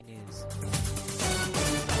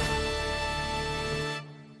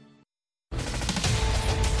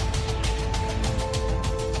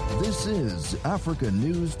This is Africa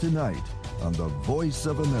News Tonight on the Voice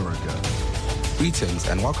of America. Greetings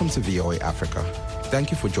and welcome to VOA Africa. Thank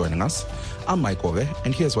you for joining us. I'm Mike Ove,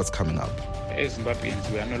 and here's what's coming up. As Zimbabweans,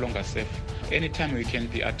 we are no longer safe. Anytime we can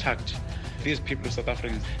be attacked, these people, South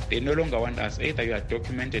Africans, they no longer want us. Either you are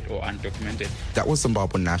documented or undocumented. That was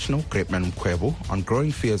Zimbabwean national Greatman Mkhwebo on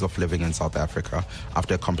growing fears of living in South Africa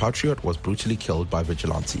after a compatriot was brutally killed by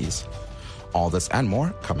vigilantes. All this and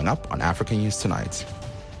more coming up on African News Tonight.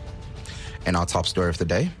 In our top story of the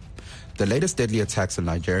day, the latest deadly attacks in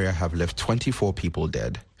Nigeria have left 24 people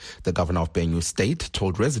dead. The governor of Benue State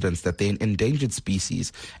told residents that they're an endangered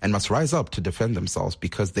species and must rise up to defend themselves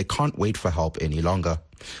because they can't wait for help any longer.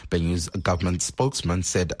 Benue's government spokesman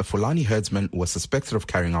said Fulani herdsmen were suspected of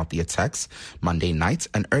carrying out the attacks Monday night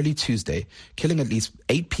and early Tuesday, killing at least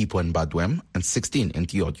 8 people in Badwem and 16 in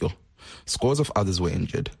Tiodio. Scores of others were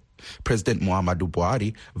injured. President Muhammadu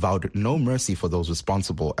Buhari vowed no mercy for those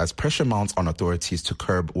responsible as pressure mounts on authorities to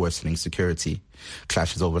curb worsening security.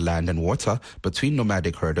 Clashes over land and water between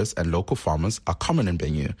nomadic herders and local farmers are common in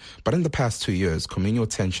Benue, but in the past 2 years, communal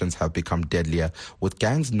tensions have become deadlier, with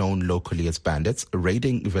gangs known locally as bandits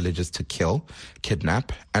raiding villages to kill,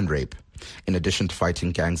 kidnap, and rape. In addition to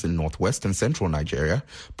fighting gangs in northwest and central Nigeria,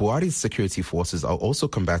 Buhari's security forces are also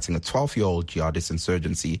combating a 12-year-old jihadist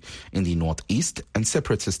insurgency in the northeast and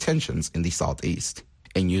separatist tensions in the southeast.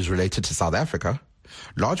 In news related to South Africa,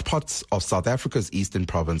 large parts of South Africa's eastern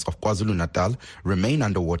province of KwaZulu-Natal remain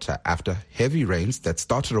underwater after heavy rains that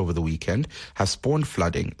started over the weekend have spawned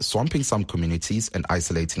flooding, swamping some communities and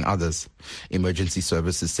isolating others. Emergency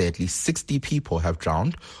services say at least 60 people have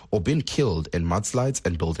drowned or been killed in mudslides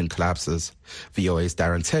and building collapses. VOA's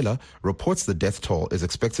Darren Taylor reports the death toll is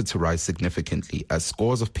expected to rise significantly as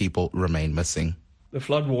scores of people remain missing. The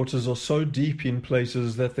floodwaters are so deep in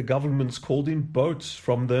places that the government's called in boats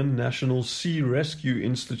from the National Sea Rescue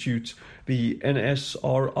Institute, the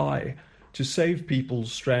NSRI, to save people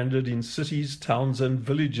stranded in cities, towns and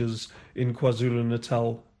villages in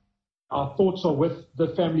KwaZulu-Natal. Our thoughts are with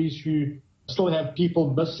the families who still have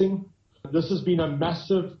people missing. This has been a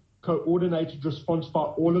massive coordinated response by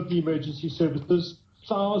all of the emergency services.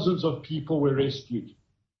 Thousands of people were rescued.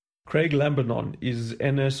 Craig Lambernon is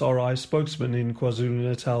NSRI spokesman in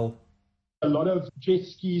KwaZulu-Natal. A lot of jet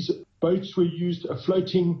skis, boats were used,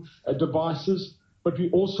 floating devices, but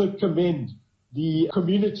we also commend the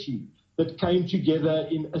community that came together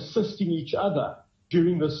in assisting each other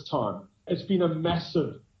during this time. It's been a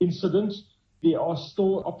massive incident. There are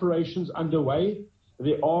still operations underway.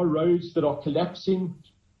 There are roads that are collapsing.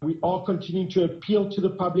 We are continuing to appeal to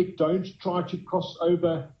the public, don't try to cross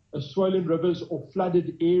over swollen rivers or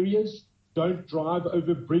flooded areas. Don't drive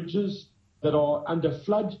over bridges that are under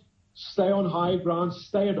flood. Stay on high ground.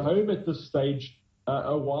 Stay at home at this stage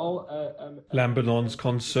a while. Lamberton's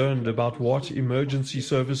concerned about what emergency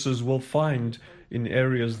services will find in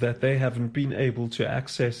areas that they haven't been able to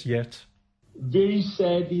access yet. Very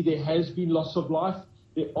sadly, there has been loss of life.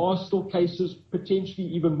 There are still cases, potentially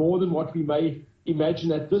even more than what we may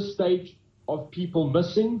imagine at this stage, of people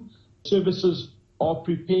missing. Services are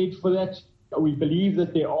prepared for that. We believe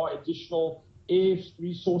that there are additional air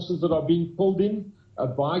resources that are being pulled in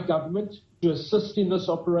by government to assist in this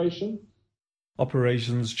operation.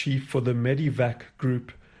 Operations Chief for the Medivac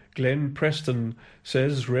Group, Glenn Preston,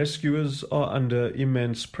 says rescuers are under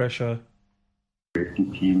immense pressure.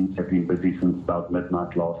 Rescue teams have been busy since about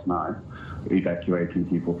midnight last night, evacuating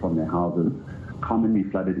people from their houses. Commonly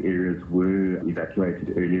flooded areas were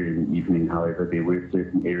evacuated earlier in the evening. However, there were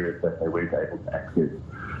certain areas that they weren't able to access.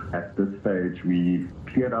 At this stage, we've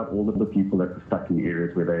cleared out all of the people that were stuck in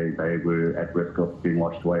areas where they were at risk of being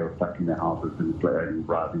washed away or stuck in their houses in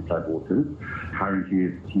rising floodwaters.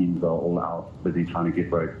 Currently, teams are all out busy trying to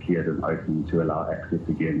get roads cleared and open to allow access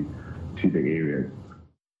again to the areas.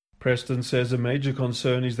 Preston says a major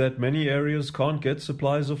concern is that many areas can't get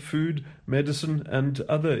supplies of food, medicine and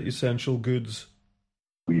other essential goods.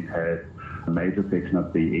 We've had a major section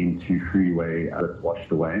of the N2 freeway that's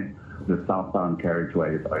washed away. The southbound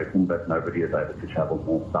carriageway is open, but nobody is able to travel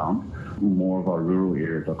northbound. More of our rural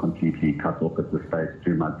areas are completely cut off at this stage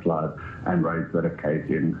through mudslides and roads that have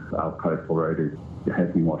caved in. Our coastal road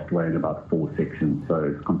has been washed away in about 4 sections, so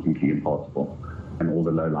it's completely impossible. And all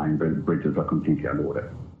the low-lying bridges are completely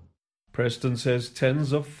underwater. Preston says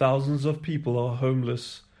tens of thousands of people are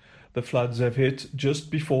homeless. The floods have hit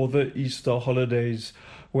just before the Easter holidays,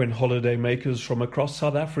 when holidaymakers from across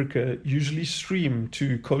South Africa usually stream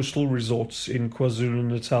to coastal resorts in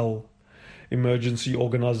KwaZulu-Natal. Emergency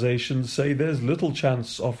organizations say there's little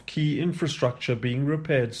chance of key infrastructure being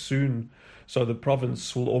repaired soon, so the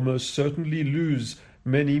province will almost certainly lose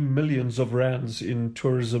many millions of rands in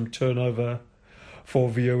tourism turnover. For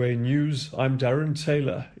VOA News, I'm Darren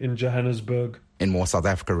Taylor in Johannesburg. In more South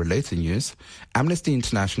Africa-related news, Amnesty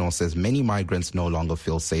International says many migrants no longer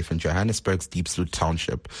feel safe in Johannesburg's Diepsloot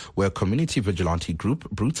township, where a community vigilante group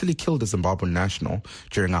brutally killed a Zimbabwean national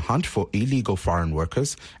during a hunt for illegal foreign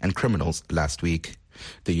workers and criminals last week.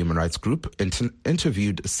 The human rights group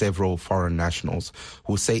interviewed several foreign nationals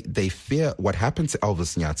who say they fear what happened to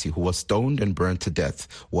Elvis Nyati, who was stoned and burned to death,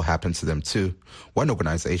 will happen to them too. One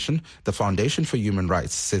organization, the Foundation for Human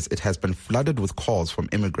Rights, says it has been flooded with calls from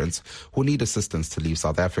immigrants who need assistance to leave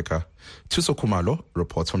South Africa. Thuso Khumalo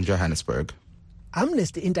reports from Johannesburg.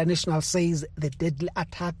 Amnesty International says the deadly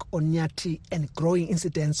attack on Nyati and growing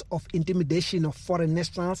incidents of intimidation of foreign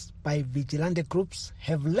nationals by vigilante groups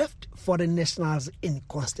have left foreign nationals in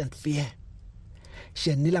constant fear.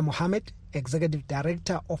 Shenila Mohammed, Executive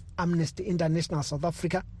Director of Amnesty International South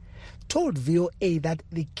Africa, told VOA that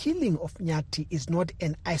the killing of Nyati is not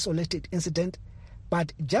an isolated incident,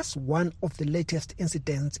 but just one of the latest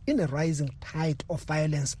incidents in a rising tide of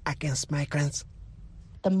violence against migrants.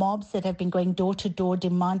 The mobs that have been going door to door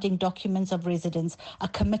demanding documents of residence are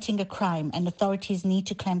committing a crime, and authorities need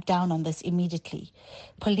to clamp down on this immediately.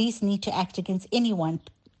 Police need to act against anyone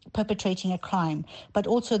perpetrating a crime, but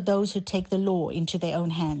also those who take the law into their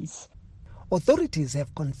own hands. Authorities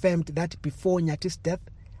have confirmed that before Nyati's death,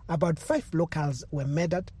 about 5 locals were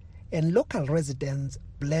murdered and local residents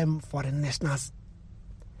blame foreign nationals.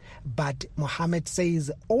 But Mohammed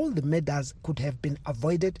says all the murders could have been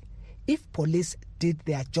avoided if police did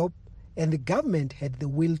their job and the government had the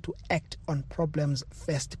will to act on problems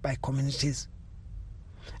faced by communities.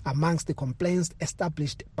 Amongst the complaints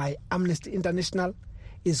established by Amnesty International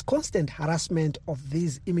is constant harassment of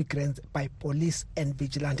these immigrants by police and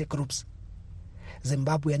vigilante groups.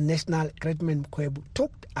 Zimbabwean national Greatman Mkwebu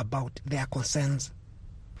talked about their concerns.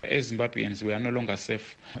 As Zimbabweans, we are no longer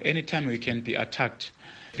safe. Anytime we can be attacked,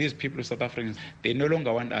 these people, South Africans, they no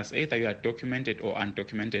longer want us. Either you are documented or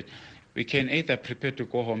undocumented. We can either prepare to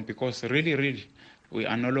go home because really, we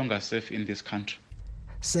are no longer safe in this country.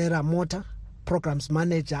 Sarah Mota, Programs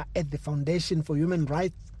Manager at the Foundation for Human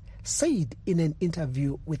Rights, said in an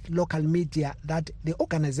interview with local media that the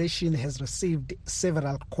organization has received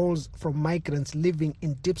several calls from migrants living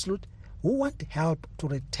in Diepsloot who want help to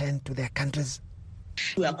return to their countries.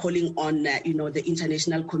 We are calling on, the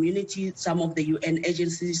international community, some of the UN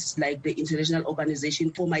agencies like the International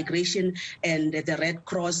Organization for Migration and the Red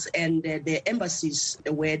Cross and the embassies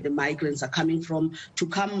where the migrants are coming from to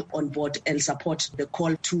come on board and support the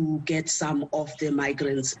call to get some of the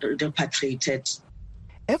migrants repatriated.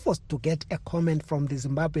 Efforts to get a comment from the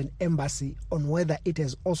Zimbabwean embassy on whether it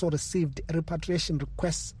has also received repatriation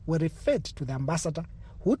requests were referred to the ambassador,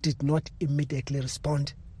 who did not immediately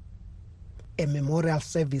respond. A memorial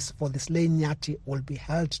service for the slain Nyati will be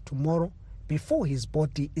held tomorrow before his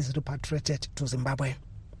body is repatriated to Zimbabwe.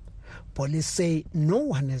 Police say no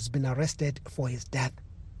one has been arrested for his death.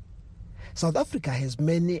 South Africa has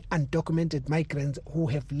many undocumented migrants who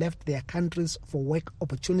have left their countries for work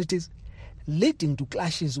opportunities, leading to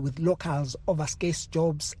clashes with locals over scarce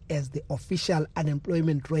jobs as the official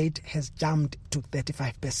unemployment rate has jumped to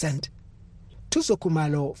 35%. Thuso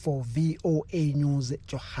Khumalo for VOA News,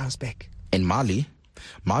 Johannesburg. In Mali,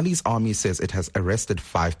 Mali's army says it has arrested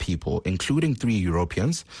 5 people, including 3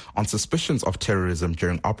 Europeans, on suspicions of terrorism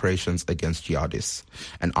during operations against jihadists.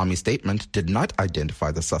 An army statement did not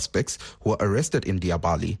identify the suspects who were arrested in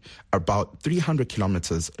Diabali, about 300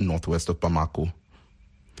 kilometers northwest of Bamako.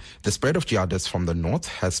 The spread of jihadists from the north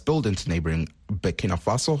has spilled into neighboring Burkina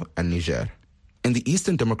Faso and Niger. In the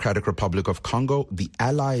Eastern Democratic Republic of Congo, the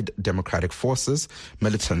Allied Democratic Forces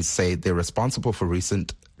militants say they're responsible for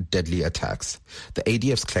recent deadly attacks. The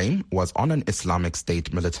ADF's claim was on an Islamic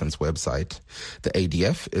State militants' website. The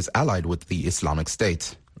ADF is allied with the Islamic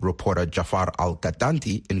State. Reporter Jafar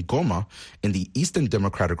Al-Gadanti in Goma, in the Eastern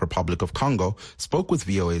Democratic Republic of Congo, spoke with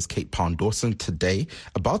VOA's Kate Pound Dawson today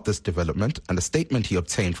about this development and a statement he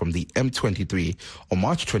obtained from the M23 or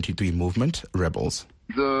March 23 movement rebels.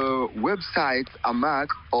 The website Amak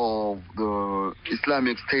of the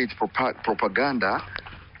Islamic State propaganda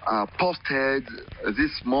posted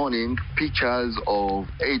this morning pictures of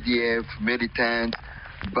ADF militants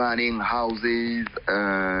burning houses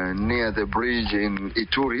near the bridge in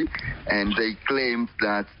Ituri, and they claimed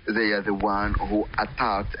that they are the one who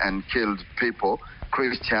attacked and killed people,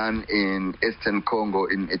 Christian, in Eastern Congo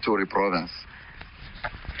in Ituri province.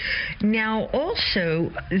 Now,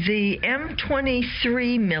 also, the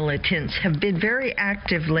M23 militants have been very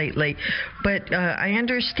active lately, but I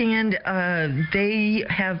understand they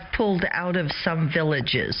have pulled out of some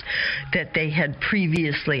villages that they had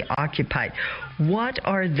previously occupied. What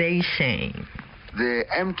are they saying? The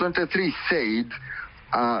M23 said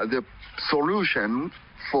the solution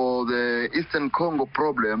for the Eastern Congo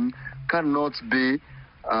problem cannot be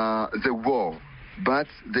the war, but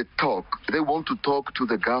the talk. They want to talk to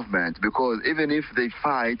the government, because even if they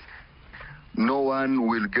fight, no one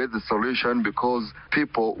will get the solution because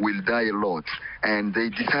people will die a lot. And they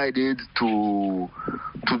decided to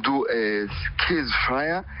do a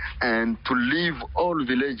ceasefire and to leave all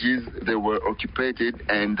villages they were occupied,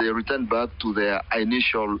 and they returned back to their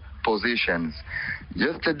initial positions.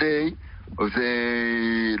 Yesterday,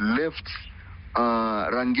 they left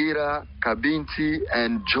Rangira, Kabinti,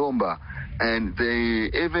 and Jomba, and they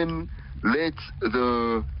even let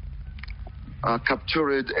the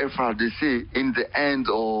captured FRDC in the hand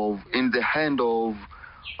of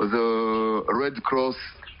the Red Cross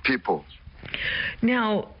people.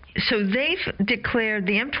 Now, so they've declared,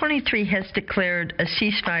 the M23 has declared a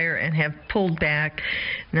ceasefire and have pulled back.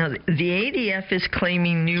 Now, the ADF is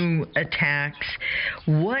claiming new attacks.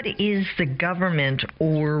 What is the government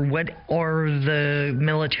or what are the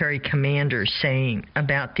military commanders saying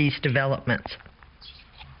about these developments?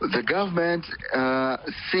 The government,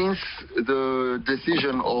 since the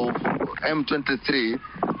decision of M23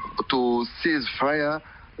 to cease fire,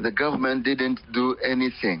 the government didn't do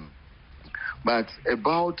anything. But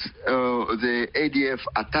about the ADF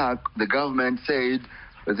attack, the government said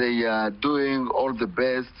they are doing all the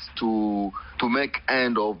best to make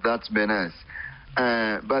end of that menace.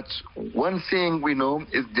 But one thing we know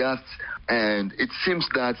is just, and it seems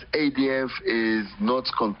that ADF is not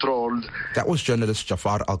controlled. That was journalist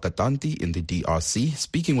Jafar Al-Qatanti in the DRC,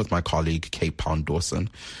 speaking with my colleague Kate Pound-Dawson.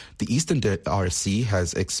 The Eastern DRC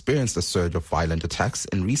has experienced a surge of violent attacks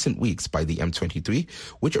in recent weeks by the M23,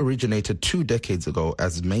 which originated 2 decades ago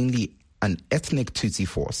as mainly an ethnic Tutsi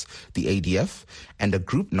force, the ADF, and a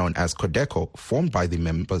group known as Codeco, formed by the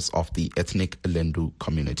members of the ethnic Lendu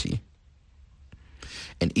community.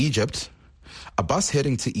 In Egypt, a bus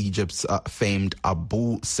heading to Egypt's famed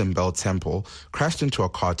Abu Simbel temple crashed into a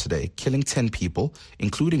car today, killing 10 people,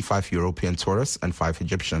 including 5 European tourists and 5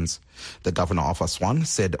 Egyptians. The governor of Aswan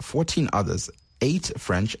said 14 others, 8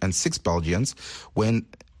 French and 6 Belgians, were in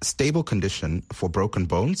stable condition for broken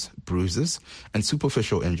bones, bruises, and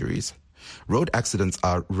superficial injuries. Road accidents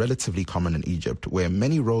are relatively common in Egypt, where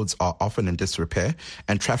many roads are often in disrepair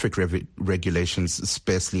and traffic regulations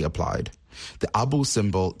sparsely applied. The Abu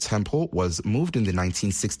Simbel temple was moved in the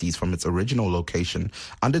 1960s from its original location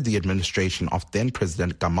under the administration of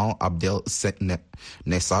then-President Gamal Abdel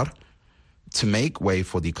Nasser to make way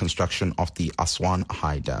for the construction of the Aswan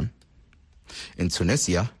High Dam. In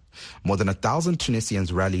Tunisia, more than 1,000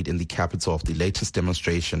 Tunisians rallied in the capital of the latest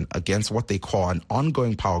demonstration against what they call an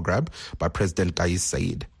ongoing power grab by President Kais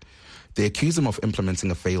Saied. They accuse him of implementing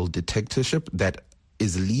a failed dictatorship that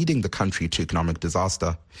is leading the country to economic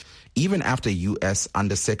disaster. Even after U.S.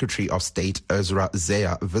 Under-Secretary of State Ezra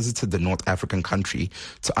Zaya visited the North African country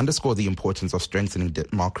to underscore the importance of strengthening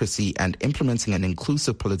democracy and implementing an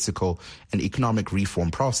inclusive political and economic reform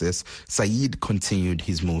process, Saied continued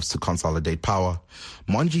his moves to consolidate power.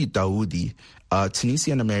 Monji Daoudi, a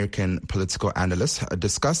Tunisian-American political analyst,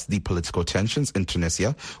 discussed the political tensions in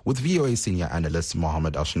Tunisia with VOA senior analyst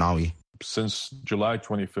Mohamed Ashnawi. Since July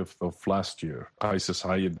 25th of last year, Kais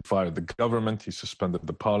Saied fired the government, he suspended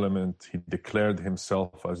the parliament, he declared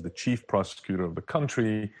himself as the chief prosecutor of the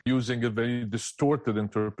country, using a very distorted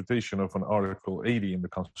interpretation of an Article 80 in the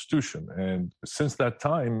Constitution. And since that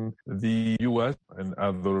time, the US and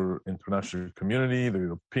other international community, the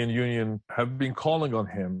European Union, have been calling on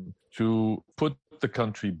him to put the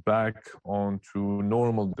country back onto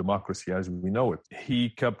normal democracy as we know it. He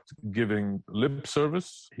kept giving lip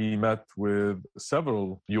service. He met with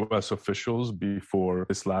several U.S. officials before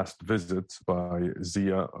his last visit by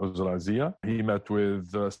Zia Zia. He met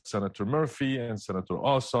with Senator Murphy and Senator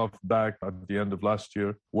Ossoff back at the end of last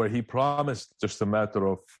year, where he promised just a matter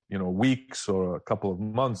of weeks or a couple of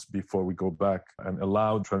months before we go back and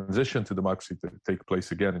allow transition to democracy to take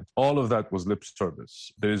place again. All of that was lip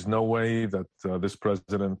service. There is no way that this this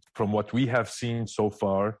president, from what we have seen so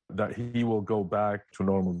far, that he will go back to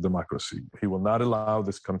normal democracy. He will not allow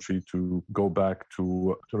this country to go back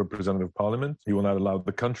to representative parliament. He will not allow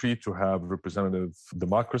the country to have representative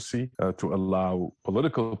democracy, to allow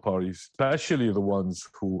political parties, especially the ones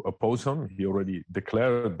who oppose him. He already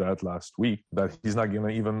declared that last week, that he's not going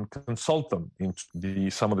to even consult them into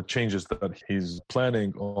some of the changes that he's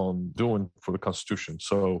planning on doing for the Constitution.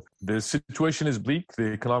 So the situation is bleak.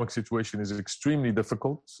 The economic situation is extremely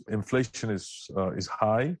difficult. Inflation is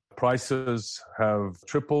high. Prices have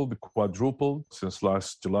tripled, quadrupled since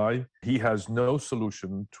last July. He has no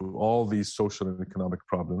solution to all these social and economic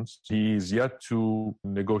problems. He's yet to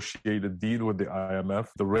negotiate a deal with the IMF.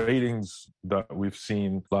 The ratings that we've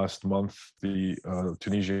seen last month, the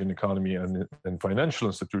Tunisian economy and financial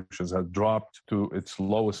institutions have dropped to its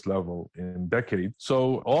lowest level in decades.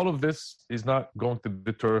 So all of this is not going to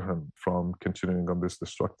deter him from continuing on this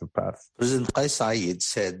destructive path. President Kais Saied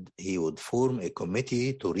said he would form a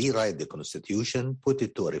committee to rewrite the constitution, put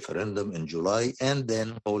it to a referendum in July, and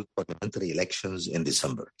then hold parliamentary elections in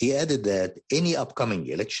December. He added that any upcoming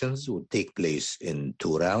elections would take place in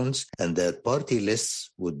 2 rounds and that party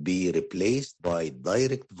lists would be replaced by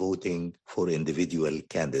direct voting for individual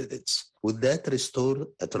candidates. Would that restore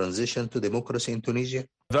a transition to democracy in Tunisia?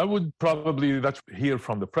 That would probably, that's hear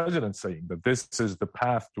from the president saying that this is the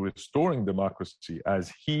path to restoring democracy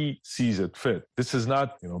as he sees it fit. This is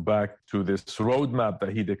not, back to this roadmap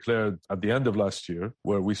that he declared at the end of last year,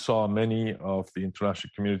 where we saw many of the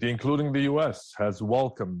international community, including the US, has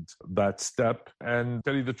welcomed that step. And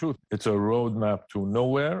tell you the truth, it's a roadmap to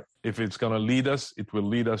nowhere. If it's going to lead us, it will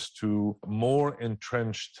lead us to more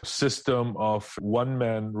entrenched system of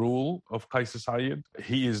one-man rule of Kais Saied.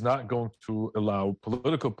 He is not going to allow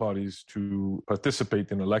political parties to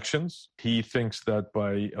participate in elections. He thinks that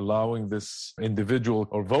by allowing this individual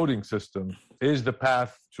or voting system is the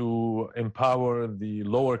path to empower the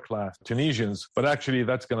lower class Tunisians. But actually,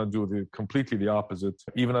 that's going to do completely the opposite.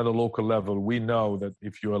 Even at a local level, we know that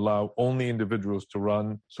if you allow only individuals to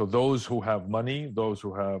run, so those who have money, those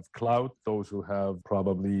who have clout, those who have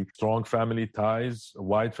probably strong family ties,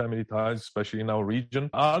 wide family ties, especially in our region,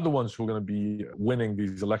 are the ones who are going to be winning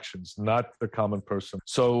these elections, not the common person.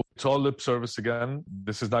 So it's all lip service again.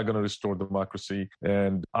 This is not going to restore democracy.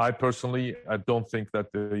 And I personally, I don't think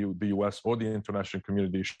that the US or the international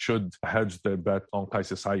community should hedge their bet on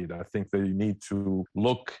Kais Saied. I think they need to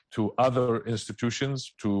look to other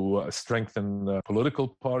institutions to strengthen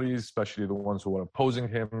political parties, especially the ones who are opposing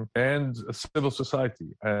him, and civil society.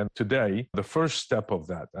 And today, the first step of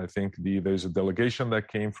that, I think there's a delegation that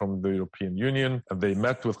came from the European Union, and they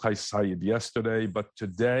met with Kais Saied yesterday, but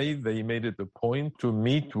today they made it a point to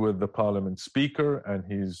meet with the parliament speaker and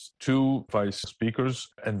his 2 vice speakers.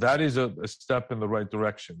 And that is a step in the right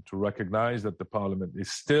direction, to recognize that the parliament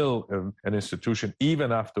is still an institution,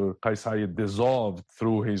 even after Kais Saied dissolved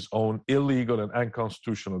through his own illegal and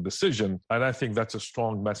unconstitutional decision. And I think that's a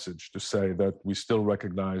strong message to say that we still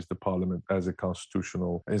recognize the parliament as a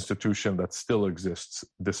constitutional institution that still exists,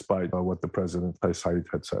 despite what the president Kais Saied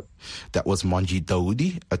had said. That was Monji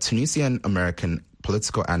Daoudi, a Tunisian-American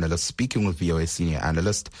political analyst, speaking with VOA senior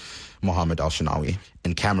analyst Mohamed Al-Shinawi.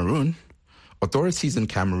 In Cameroon, authorities in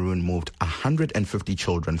Cameroon moved 150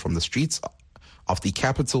 children from the streets of the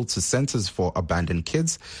capital to centers for abandoned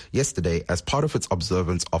kids yesterday as part of its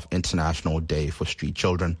observance of International Day for Street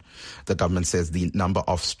Children. The government says the number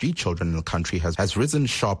of street children in the country has risen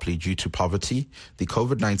sharply due to poverty, the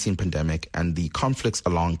COVID-19 pandemic, and the conflicts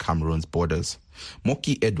along Cameroon's borders.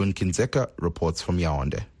 Moki Edwin Kinzeka reports from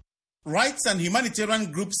Yaoundé. Rights and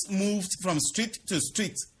humanitarian groups moved from street to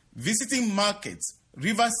street, visiting markets,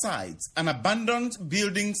 riversides, and abandoned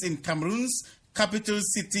buildings in Cameroon's capital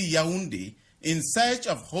city, Yaoundé, in search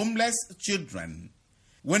of homeless children.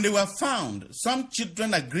 When they were found, some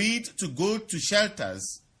children agreed to go to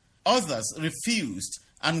shelters. Others refused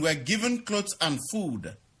and were given clothes and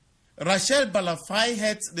food. Rachel Balafai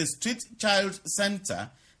heads the Street Child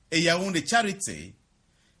Center, a Yaoundé charity.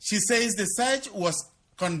 She says the search was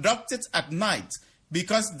conducted at night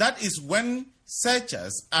because that is when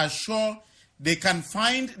searchers are sure they can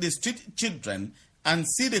find the street children and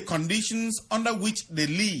see the conditions under which they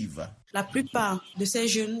live. La plupart de ces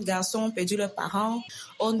jeunes garçons ont perdu leurs parents.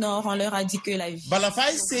 Au nord, on leur a dit que la vie...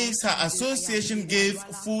 Balafai says her association gave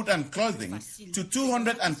food and clothing to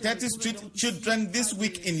 230 street children this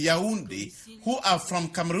week in Yaoundé who are from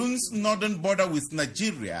Cameroon's northern border with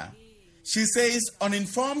Nigeria. She says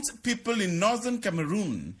uninformed people in northern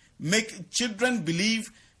Cameroon make children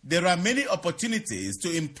believe there are many opportunities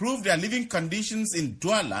to improve their living conditions in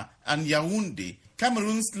Douala and Yaoundé,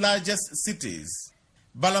 Cameroon's largest cities.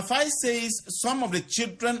 Balafai says some of the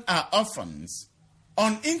children are orphans.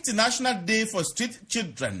 On International Day for Street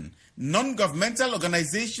Children, non-governmental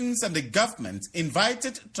organizations and the government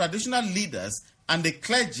invited traditional leaders and the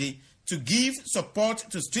clergy to give support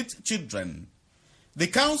to street children. The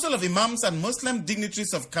Council of Imams and Muslim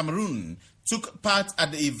Dignitaries of Cameroon took part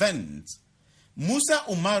at the event. Musa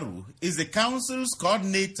Umaru is the council's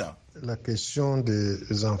coordinator. La question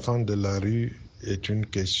des enfants de la rue est une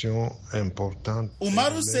question importante.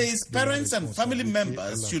 Umaru says parents and family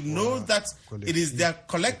members should know that it is their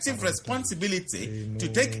collective responsibility to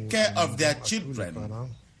take care of their children.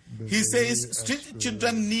 He says street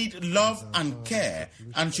children need love and care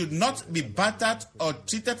and should not be battered or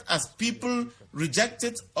treated as people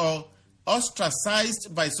rejected or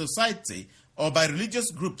ostracized by society or by religious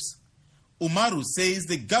groups. Umaru says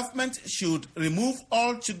the government should remove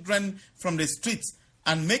all children from the streets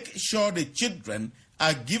and make sure the children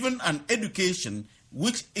are given an education,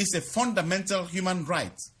 which is a fundamental human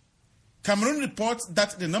right. Cameroon reports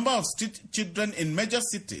that the number of street children in major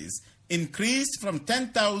cities increased from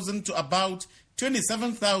 10,000 to about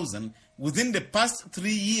 27,000 within the past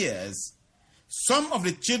 3 years. Some of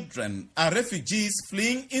the children are refugees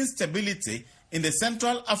fleeing instability in the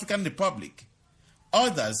Central African Republic.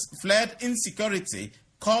 Others fled insecurity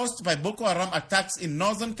caused by Boko Haram attacks in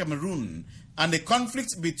northern Cameroon and the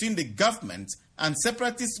conflict between the government and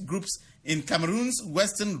separatist groups in Cameroon's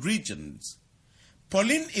western regions.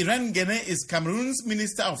 Pauline Irene-Guéné is Cameroon's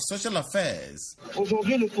Minister of Social Affairs.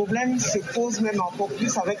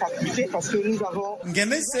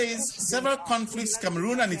 Guéné says several conflicts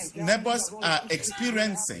Cameroon and its neighbors are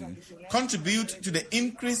experiencing contribute to the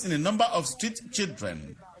increase in the number of street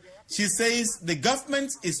children. She says the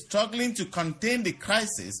government is struggling to contain the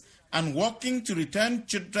crisis and working to return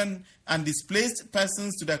children and displaced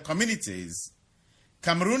persons to their communities.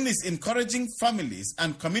 Cameroon is encouraging families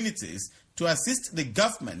and communities to assist the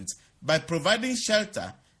government by providing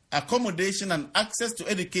shelter, accommodation, and access to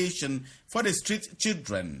education for the street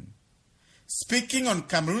children. Speaking on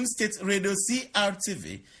Cameroon State Radio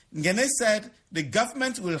CRTV, Guéné said the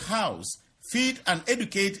government will house, feed, and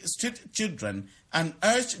educate street children and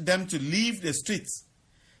urge them to leave the streets.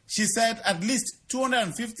 She said at least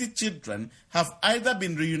 250 children have either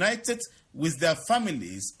been reunited with their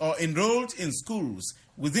families or enrolled in schools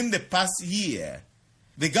within the past year.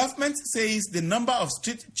 The government says the number of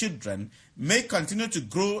street children may continue to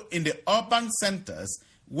grow in the urban centers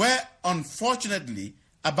where, unfortunately,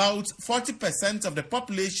 about 40% of the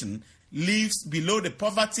population lives below the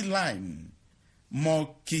poverty line.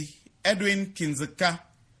 Moki Edwin Kinzeka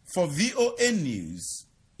for VOA News,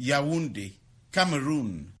 Yaoundé,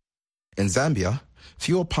 Cameroon. In Zambia,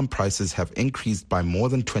 fuel pump prices have increased by more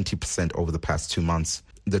than 20% over the past 2 months.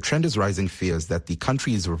 The trend is rising fears that the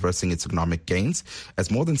country is reversing its economic gains,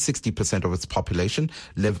 as more than 60% of its population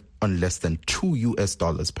live on less than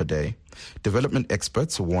 $2 per day. Development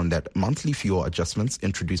experts warn that monthly fuel adjustments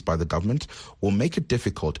introduced by the government will make it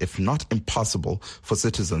difficult, if not impossible, for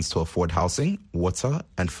citizens to afford housing, water,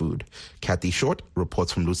 and food. Kathy Short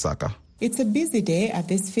reports from Lusaka. It's a busy day at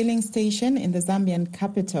this filling station in the Zambian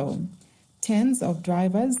capital. Tens of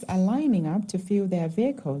drivers are lining up to fill their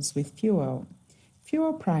vehicles with fuel.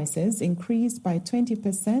 Fuel prices increased by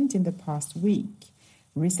 20% in the past week.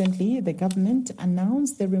 Recently, the government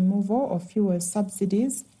announced the removal of fuel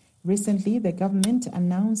subsidies,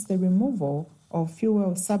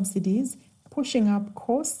 pushing up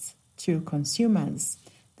costs to consumers.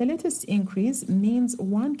 The latest increase means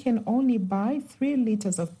one can only buy 3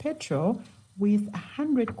 liters of petrol with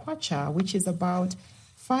 100 kwacha, which is about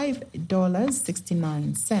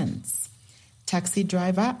 $5.69. Taxi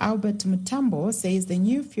driver Albert Mutambo says the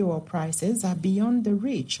new fuel prices are beyond the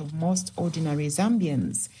reach of most ordinary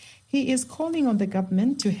Zambians. He is calling on the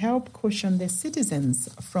government to help cushion the citizens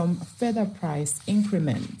from further price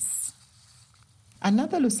increments.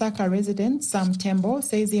 Another Lusaka resident, Sam Tembo,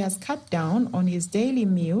 says he has cut down on his daily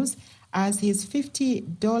meals as his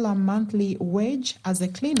 $50 monthly wage as a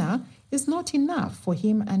cleaner is not enough for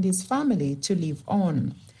him and his family to live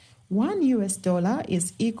on. $1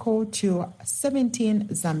 is equal to 17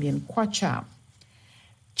 Zambian kwacha.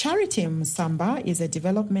 Charity Musamba is a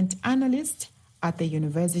development analyst at the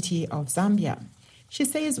University of Zambia. She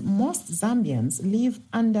says most Zambians live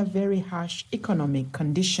under very harsh economic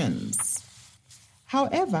conditions.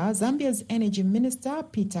 However, Zambia's Energy Minister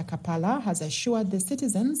Peter Kapala has assured the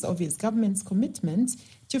citizens of his government's commitment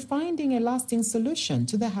to finding a lasting solution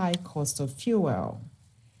to the high cost of fuel.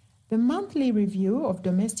 The monthly review of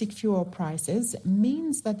domestic fuel prices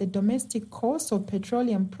means that the domestic cost of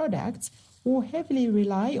petroleum products will heavily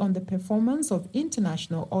rely on the performance of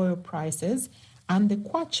international oil prices and the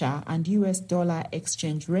kwacha and US dollar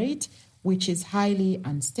exchange rate, which is highly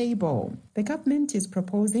unstable. The government is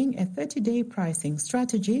proposing a 30-day pricing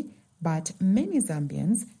strategy, but many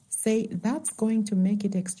Zambians say that's going to make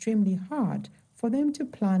it extremely hard for them to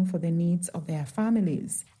plan for the needs of their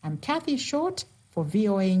families. I'm Kathy Short for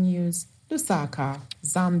VOA News, Lusaka,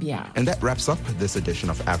 Zambia. And that wraps up this edition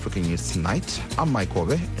of African News Tonight. I'm Mike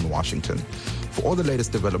Ove in Washington. For all the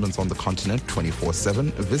latest developments on the continent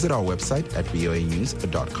 24/7, visit our website at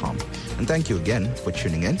voanews.com. And thank you again for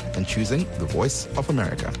tuning in and choosing the Voice of America.